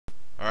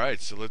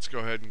Alright, so let's go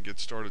ahead and get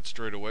started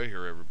straight away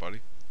here, everybody.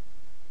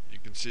 You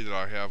can see that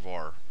I have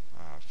our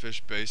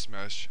fish base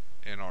mesh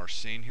in our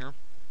scene here.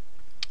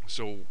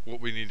 So what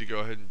we need to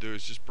go ahead and do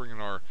is just bring in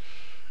our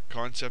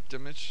concept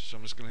image. So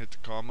I'm just going to hit the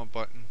comma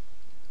button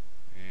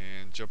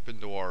and jump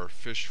into our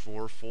fish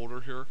 4 folder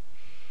here.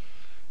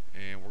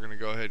 And we're going to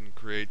go ahead and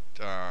create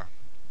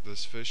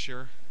this fish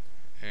here.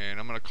 And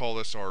I'm going to call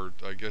this our,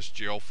 I guess,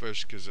 jail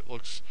fish, because it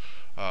looks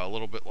a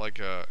little bit like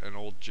an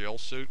old jail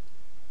suit.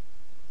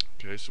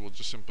 Okay, so we'll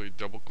just simply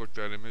double click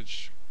that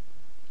image,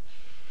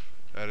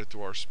 add it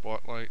to our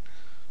spotlight,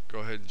 go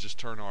ahead and just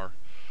turn our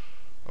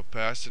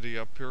opacity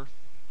up here.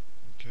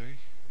 Okay,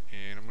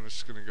 and I'm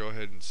just going to go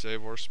ahead and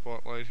save our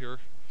spotlight here,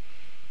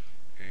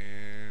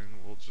 and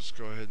we'll just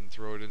go ahead and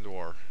throw it into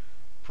our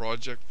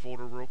project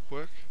folder real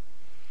quick.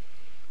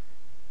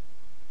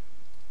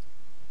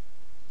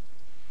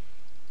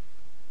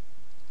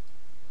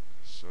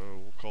 So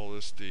we'll call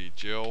this the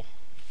jail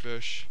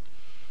fish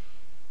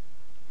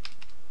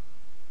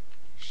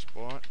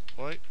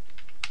spotlight.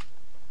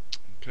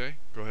 Okay,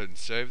 go ahead and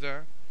save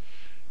that,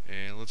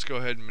 and let's go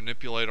ahead and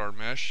manipulate our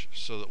mesh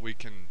so that we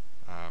can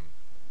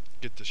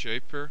get the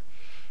shape here.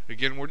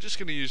 Again, we're just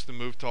going to use the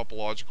move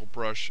topological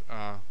brush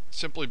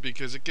simply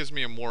because it gives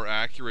me a more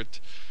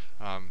accurate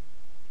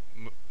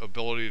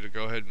ability to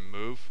go ahead and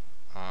move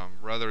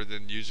rather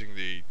than using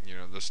the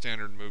the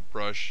standard move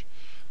brush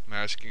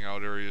masking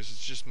out areas.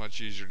 It's just much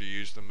easier to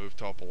use the move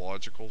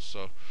topological.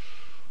 So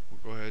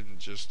we'll go ahead and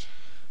just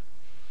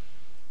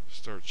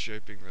start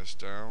shaping this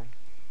down.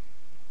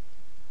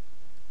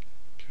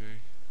 Okay,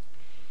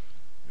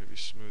 maybe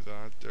smooth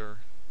out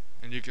there,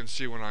 and you can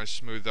see when I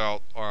smooth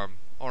out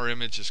our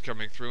image is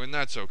coming through, and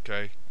that's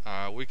okay.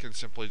 We can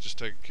simply just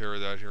take care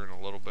of that here in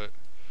a little bit.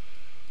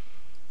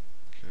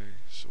 Okay,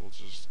 so we'll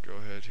just go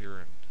ahead here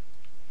and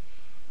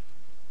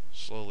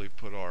slowly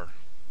put our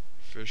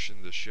fish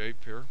into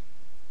shape here.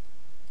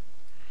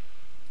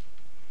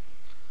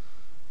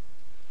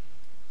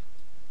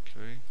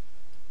 Okay,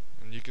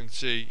 and you can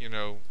see,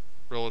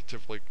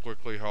 relatively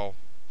quickly how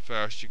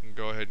fast you can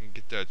go ahead and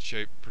get that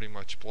shape pretty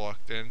much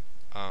blocked in.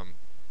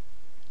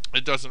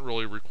 It doesn't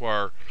really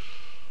require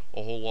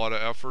a whole lot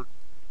of effort.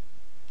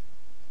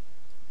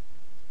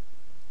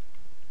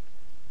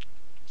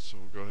 So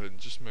we'll go ahead and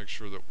just make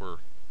sure that we're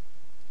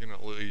going to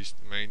at least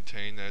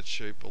maintain that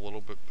shape a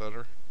little bit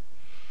better.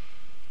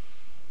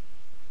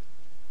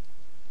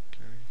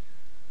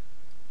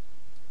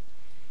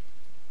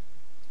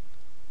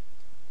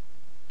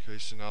 Okay,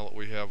 so now that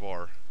we have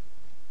our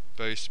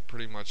base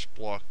pretty much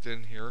blocked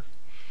in here,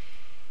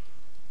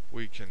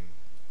 we can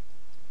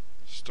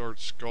start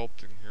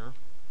sculpting here.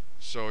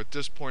 So at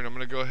this point I'm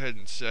going to go ahead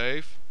and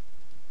save.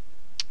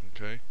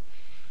 Okay,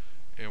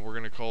 and we're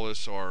going to call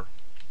this our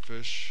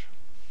fish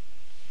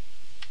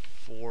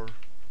 4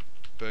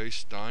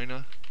 base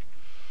dyna,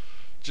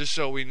 just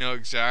so we know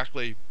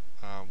exactly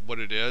what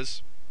it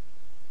is.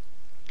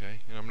 Okay,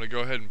 and I'm going to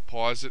go ahead and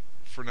pause it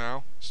for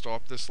now,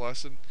 stop this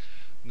lesson.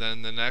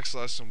 Then the next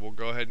lesson we'll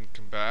go ahead and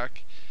come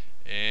back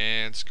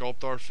and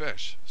sculpt our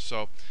fish.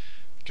 So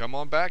come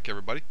on back,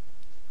 everybody.